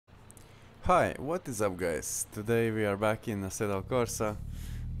Hi, what is up guys? Today we are back in Assetto Corsa.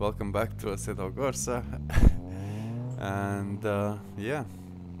 Welcome back to Assetto Corsa. And yeah,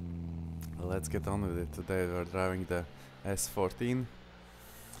 let's get on with it. Today we're driving the S14.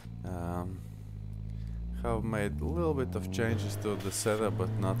 Have made a little bit of changes to the setup, but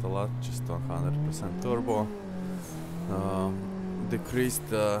not a lot, just 100% turbo. Decreased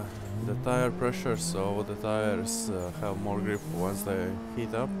the tire pressure, so the tires have more grip once they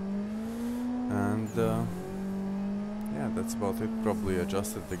heat up. And yeah, that's about it. Probably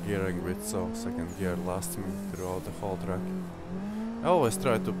adjusted the gearing bit so second gear lasts me throughout the whole track. I always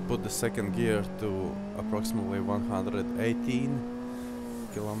try to put the second gear to approximately 118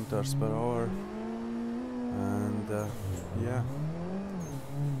 kilometers per hour. And yeah,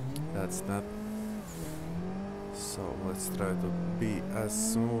 that's that. So let's try to be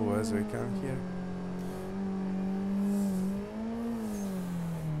as smooth as we can here.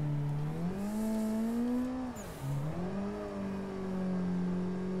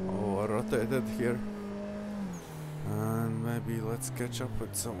 Rotated here, and maybe let's catch up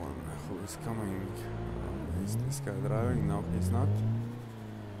with someone who is coming. Is this guy driving? No, he's not.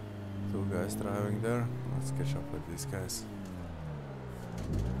 Two guys driving there. Let's catch up with these guys.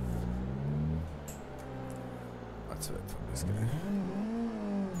 Let's wait for this guy.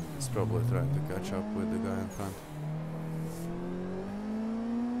 He's probably trying to catch up with the guy in front.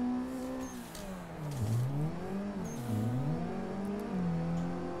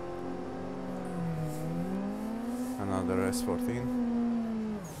 Another S14.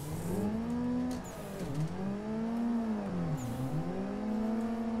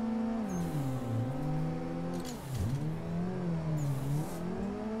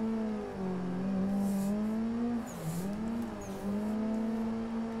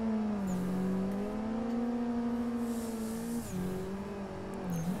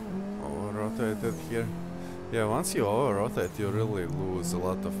 Over-rotated here. Yeah, once you over-rotate, you really lose a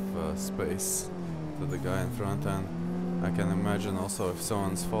lot of space to the guy in front, and I can imagine also if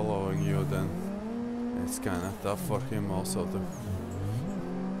someone's following you, then it's kind of tough for him also to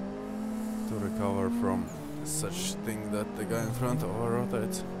recover from such thing that the guy in front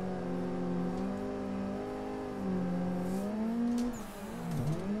over-rotates.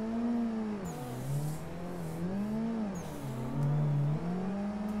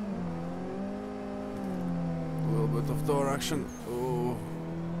 A little bit of door action. Ooh.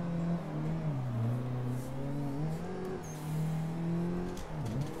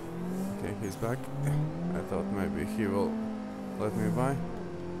 He's back. I thought maybe he will let me by,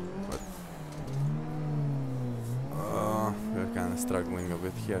 but we're kind of struggling a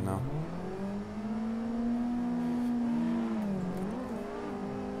bit here now.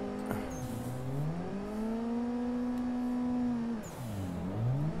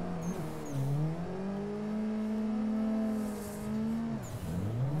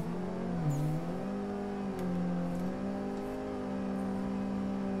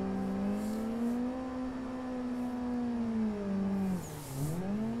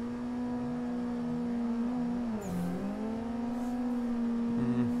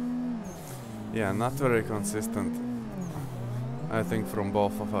 Yeah, not very consistent, I think, from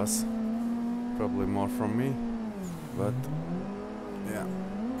both of us. Probably more from me, but yeah.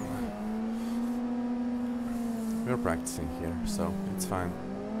 We're practicing here, so it's fine.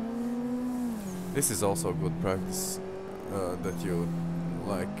 This is also good practice, that you,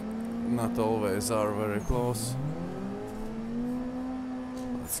 like, not always are very close.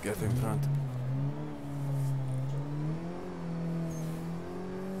 Let's get in front.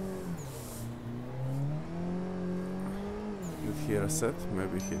 Here a set,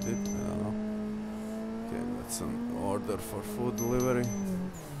 maybe he did, I don't know. Okay, that's an order for food delivery.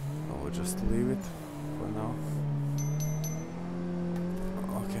 I will just leave it for now.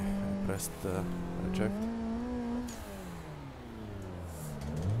 Okay, I pressed reject.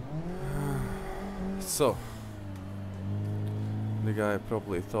 So, the guy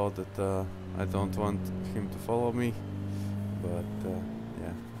probably thought that I don't want him to follow me, but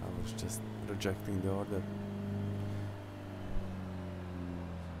yeah, I was just rejecting the order.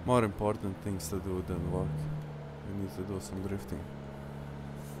 More important things to do than work. We need to do some drifting.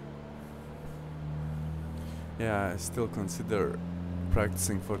 Yeah, I still consider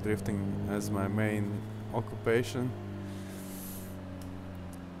practicing for drifting as my main occupation.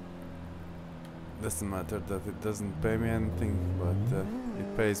 Doesn't matter that it doesn't pay me anything, but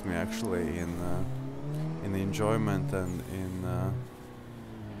it pays me actually in enjoyment and in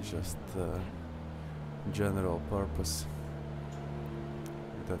just general purpose.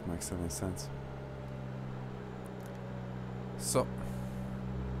 That makes any sense. So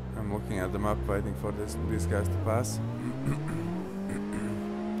I'm looking at the map, waiting for these guys to pass.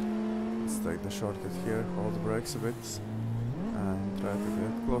 Let's take the shortcut here, hold the brakes a bit, and try to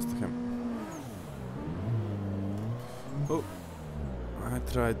get close to him. Oh, I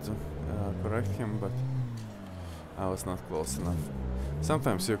tried to correct him, but I was not close enough.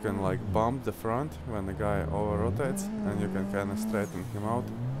 Sometimes you can like bump the front when the guy over-rotates, and you can kind of straighten him out,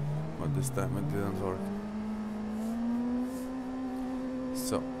 but this time it didn't work.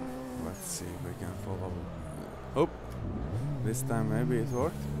 So, let's see if we can follow. Oh, this time maybe it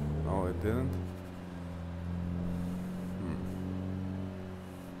worked. No, it didn't.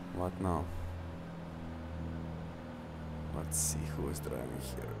 What now? Let's see who is driving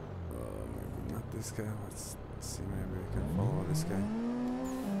here. Maybe not this guy. Let's see, maybe we can follow this guy.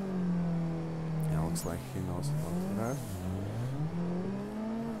 Yeah, looks like he knows how to drive.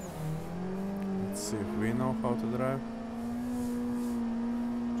 Let's see if we know how to drive.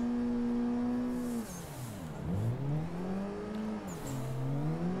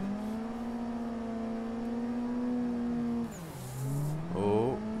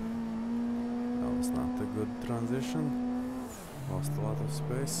 Oh, that was not a good transition. Lost a lot of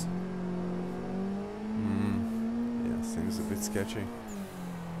space. Yeah, seems a bit sketchy.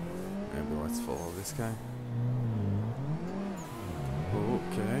 Maybe let's follow this guy.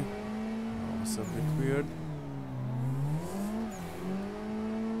 Okay. That was a bit weird.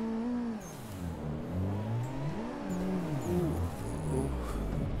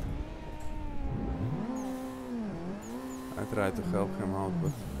 I tried to help him out,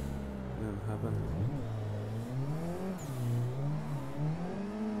 but it didn't happen.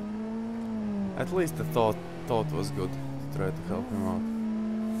 At least the thought was good to try to help him out.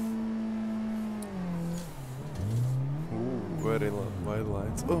 Ooh, very wide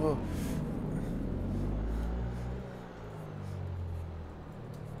lines. Oh!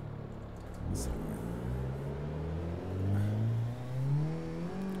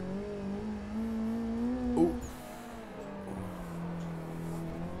 Ooh!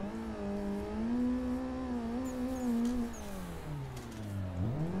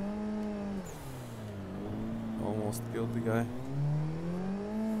 Almost killed the guy.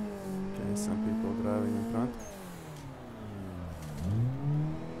 Okay, some people driving in front.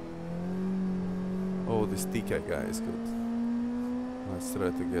 Oh, this TK guy is good. Let's try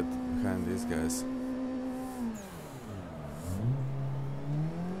to get behind these guys.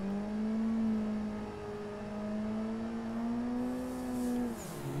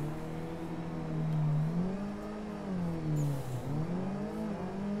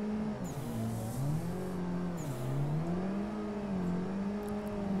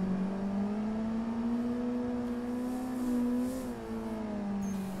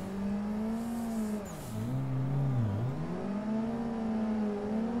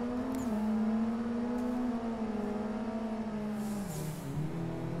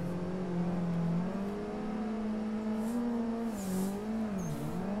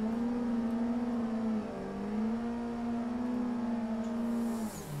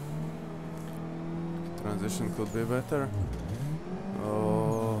 Transition could be better.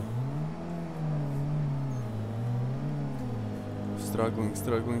 Oh,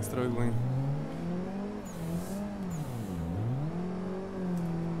 struggling.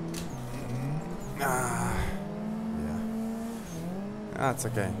 Yeah, that's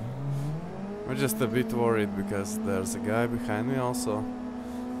okay. We're just a bit worried because there's a guy behind me also,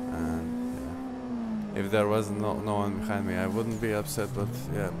 and yeah, if there was no one behind me, I wouldn't be upset. But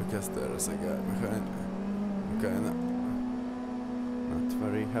yeah, because there's a guy behind me. Kinda not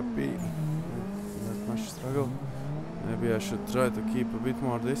very happy with that much struggle. Maybe I should try to keep a bit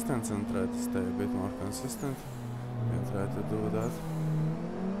more distance and try to stay a bit more consistent and try to do that.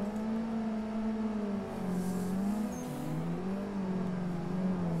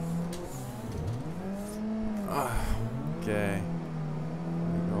 Okay,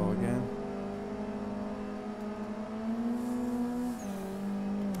 we go again.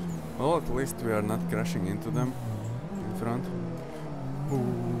 Well, at least we are not crashing into them in front.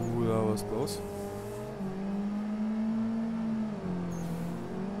 Ooh, that was close.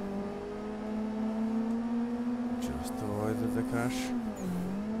 Just avoided the crash.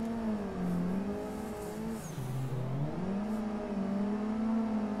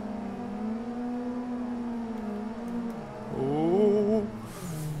 Ooh,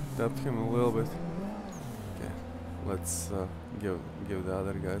 tapped him a little bit. Okay, let's give the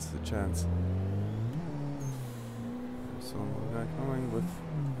other guys a chance. There's one more guy coming, but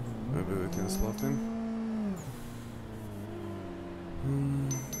maybe we can slot him.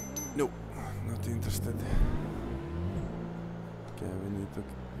 Nope, not interested. Okay, we need to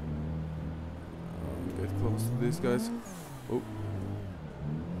comes to these guys. Oh.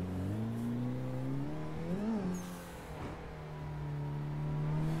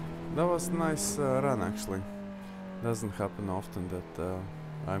 That was a nice run actually. Doesn't happen often that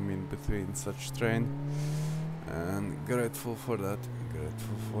I'm in between such train, and grateful for that,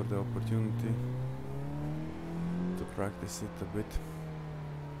 grateful for the opportunity to practice it a bit.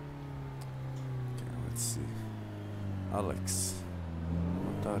 Okay, let's see. Alex,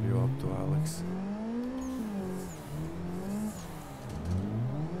 what are you up to, Alex?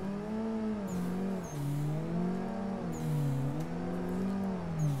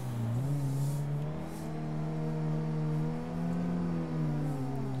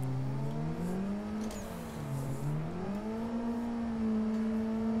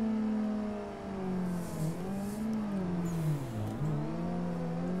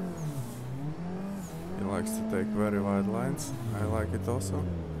 Likes to take very wide lines. I like it also.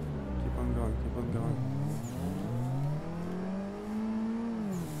 Keep on going, keep on going.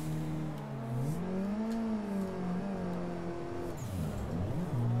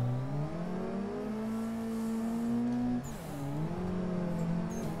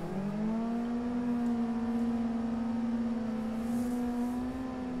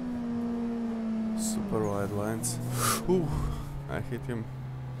 Super wide lines. Ooh, I hit him.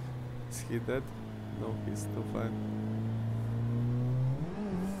 Is he dead? No, he's still fine.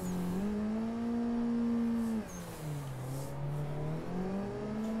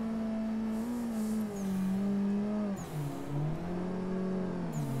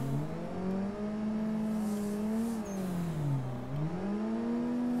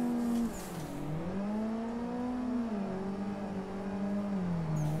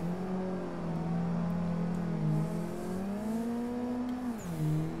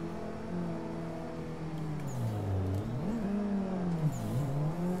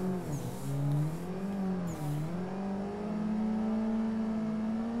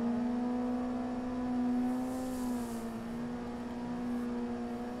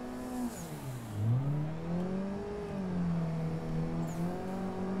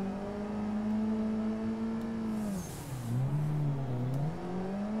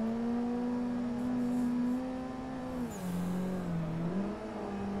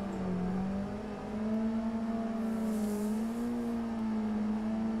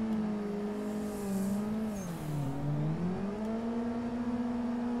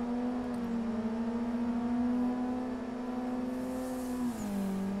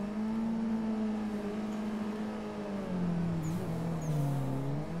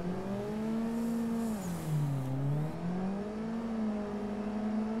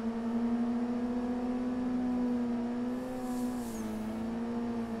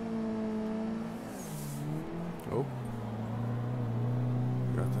 Oh,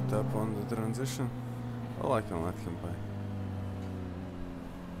 got a tap on the transition. Well, I can let him by.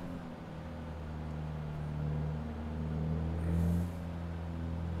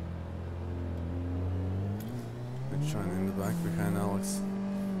 And Sean in the back behind Alex.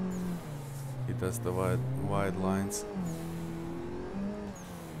 He does the wide lines.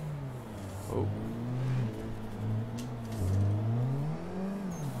 Oh.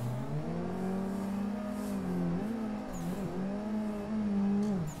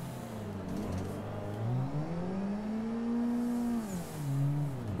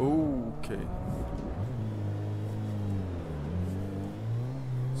 Okay.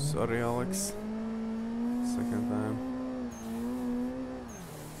 Sorry, Alex. Second time.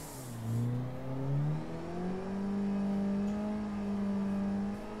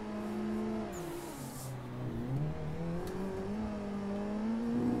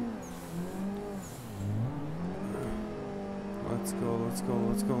 Let's go, let's go,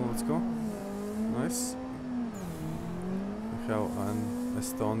 let's go, let's go. Nice. We have an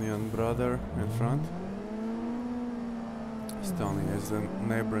Estonian brother in front. Estonia is the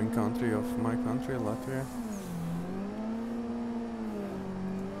neighboring country of my country, Latvia.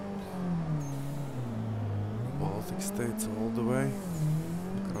 Baltic states all the way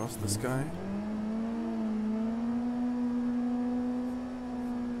across the sky.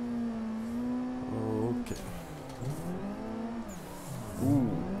 Okay. Ooh,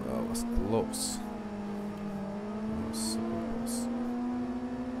 that was close. That was super close.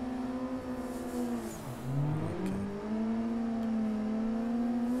 Okay.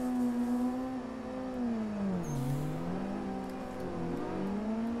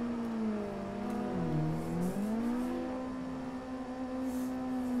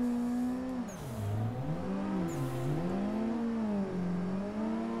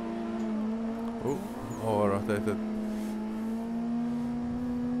 Oh, rotated.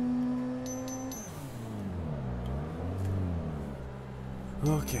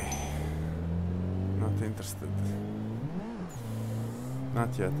 Okay. Not interested. Not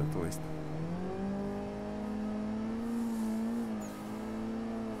yet, at least.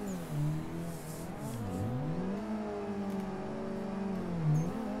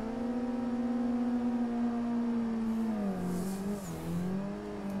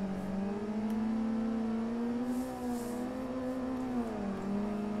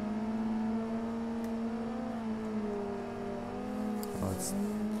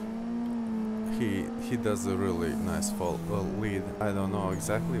 He does a really nice lead. I don't know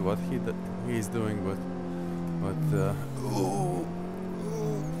exactly what he's doing, but ooh,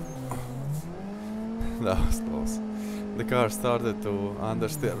 that was close. The car started to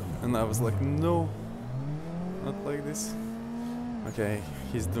understeer, and I was like, no, not like this. Okay,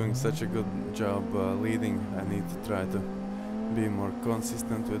 he's doing such a good job leading. I need to try to be more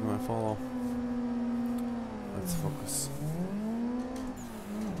consistent with my follow. Let's focus.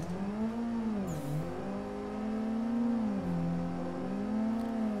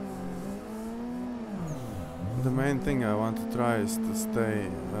 The main thing I want to try is to stay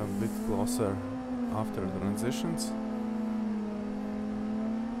a bit closer after transitions.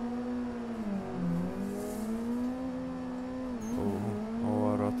 Oh,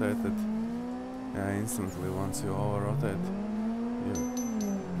 over-rotated. Yeah, instantly once you over-rotate, you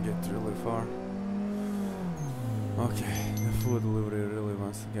get really far. Okay, the food delivery really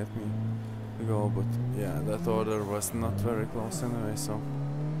wants to get me to go, but yeah, that order was not very close anyway, so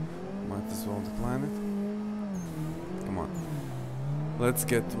might as well decline it. Come on. Let's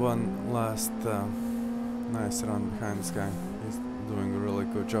get one last nice run behind this guy. He's doing a really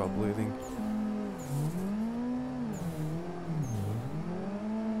good job leading.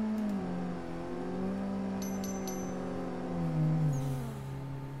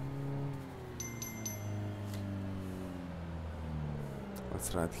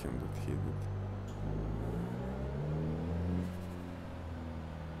 Let's write him that he did.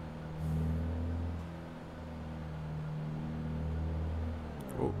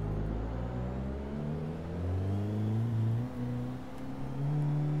 Oh.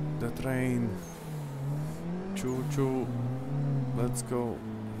 The train. Choo choo. Let's go.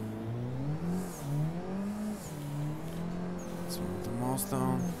 Let's move the mouse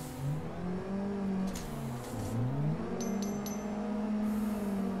down.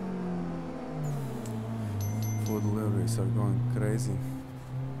 Food deliveries are going crazy,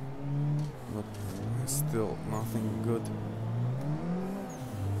 but still nothing good.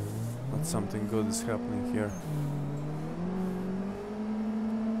 But something good is happening here.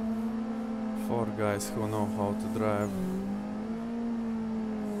 4 guys who know how to drive.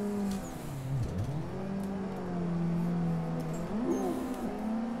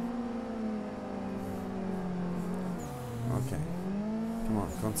 Okay, come on,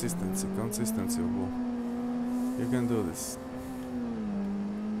 consistency, Ubu. You can do this.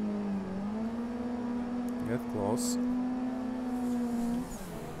 Get close.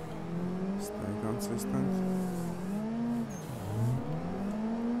 Stay consistent.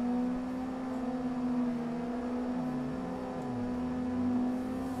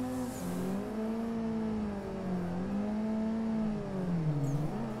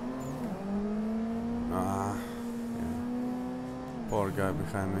 Ah, yeah. Poor guy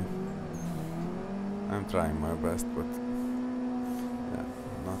behind me. I'm trying my best, but yeah,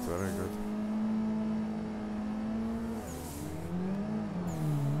 not very good.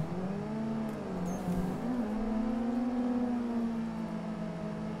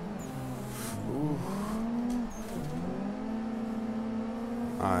 Ooh.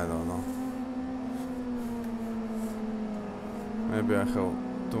 I don't know. Maybe I have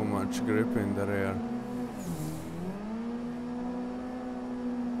too much grip in the rear.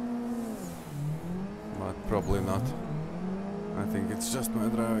 Probably not. I think it's just my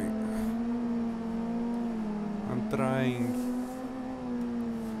driving. I'm trying.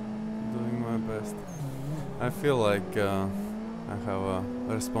 Doing my best. I feel like I have a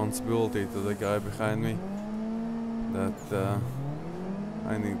responsibility to the guy behind me. That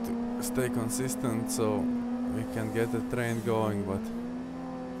I need to stay consistent so we can get the train going, but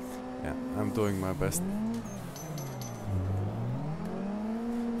yeah, I'm doing my best.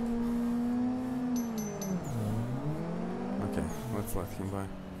 Okay, let's let him by.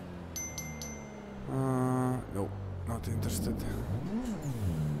 No, not interested.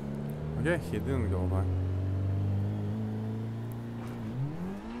 Okay, he didn't go by.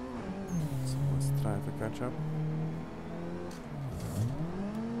 So let's try to catch up.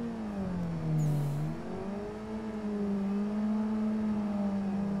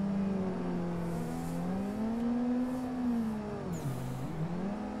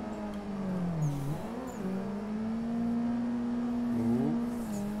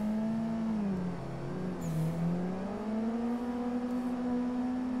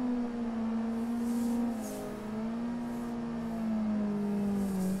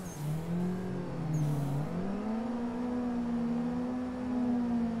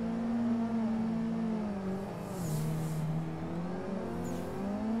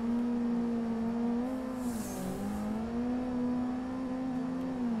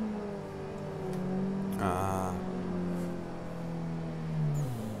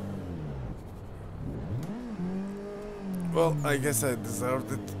 Well, I guess I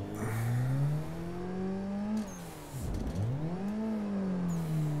deserved it.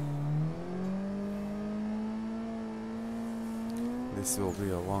 This will be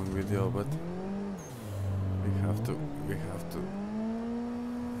a long video, but we have to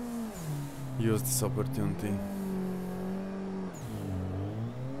use this opportunity.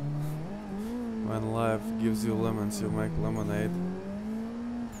 When life gives you lemons, you make lemonade.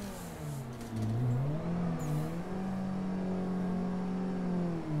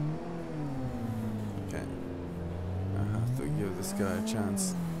 Okay, I have to give this guy a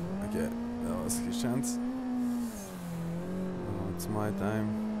chance. Okay, that was his chance. Now it's my time.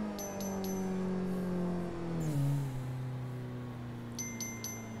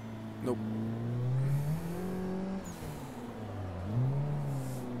 Nope.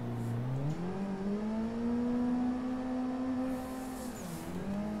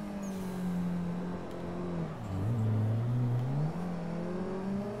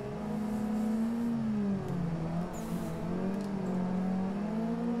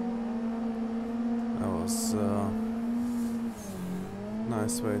 That was a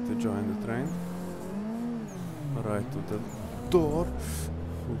nice way to join the train. Right to the door.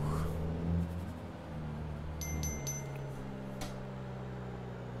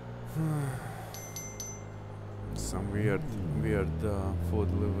 Some weird food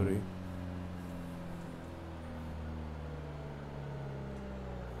delivery.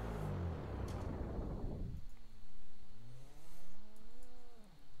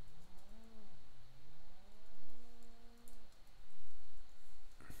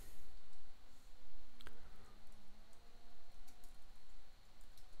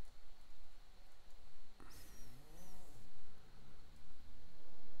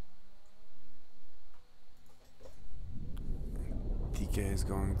 TK is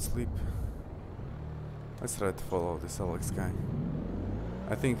going to sleep. Let's try to follow this Alex guy.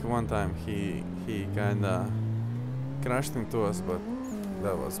 I think one time he kinda crashed into us, but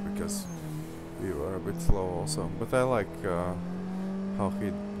that was because we were a bit slow also. But I like how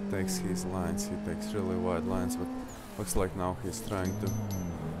he takes his lines. He takes really wide lines, but looks like now he's trying to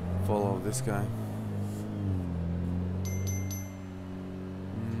follow this guy.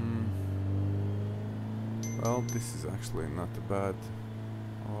 Well, this is actually not a bad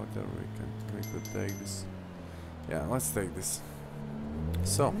order. We could take this. Yeah, let's take this.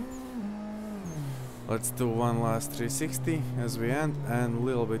 So let's do one last 360 as we end, and a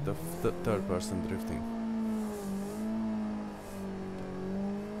little bit of third person drifting.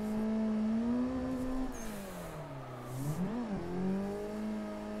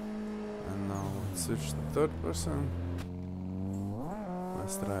 And now let's switch to third person.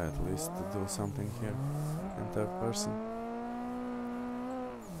 Let's try at least to do something here in third person.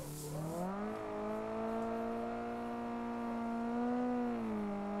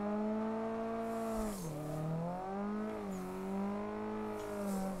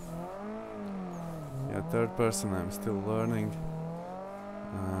 Yeah, third person I'm still learning,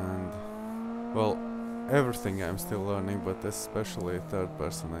 and well, everything I'm still learning, but especially third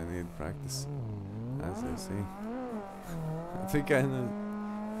person I need practice, as you see. I think I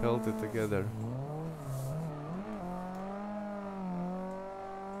held it together.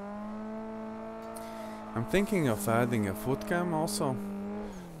 I'm thinking of adding a foot cam also,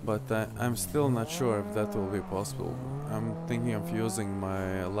 but I'm still not sure if that will be possible. I'm thinking of using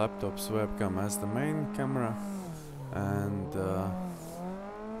my laptop's webcam as the main camera, and the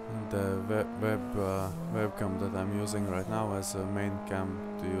webcam that I'm using right now as a main cam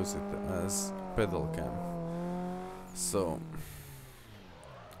to use it as pedal cam. So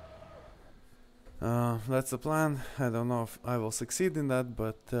that's the plan. I don't know if I will succeed in that,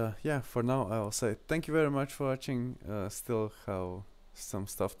 but yeah, for now I will say thank you very much for watching. Still have some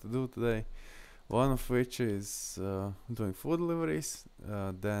stuff to do today, one of which is doing food deliveries,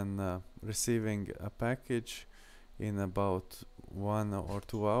 then receiving a package in about 1 or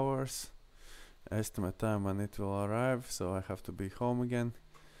 2 hours, estimate time when it will arrive, so I have to be home again.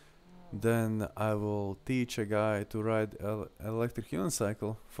 Then I will teach a guy to ride electric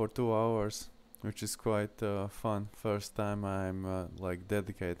unicycle for 2 hours, which is quite fun. First time I'm like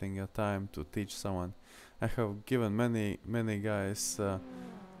dedicating a time to teach someone. I have given many guys to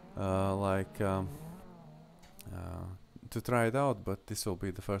try it out, but this will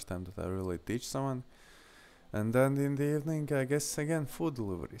be the first time that I really teach someone. And then in the evening, I guess again food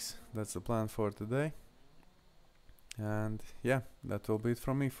deliveries. That's the plan for today. And yeah, that will be it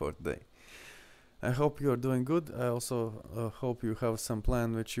from me for today. I hope you are doing good. I also hope you have some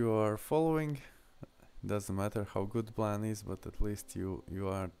plan which you are following. Doesn't matter how good the plan is, but at least you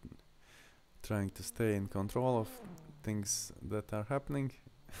are trying to stay in control of things that are happening.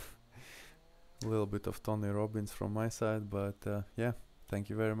 A little bit of Tony Robbins from my side, but yeah, thank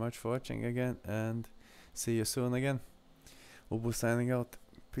you very much for watching again, and see you soon again. FullBoost signing out.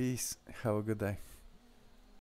 Peace. Have a good day.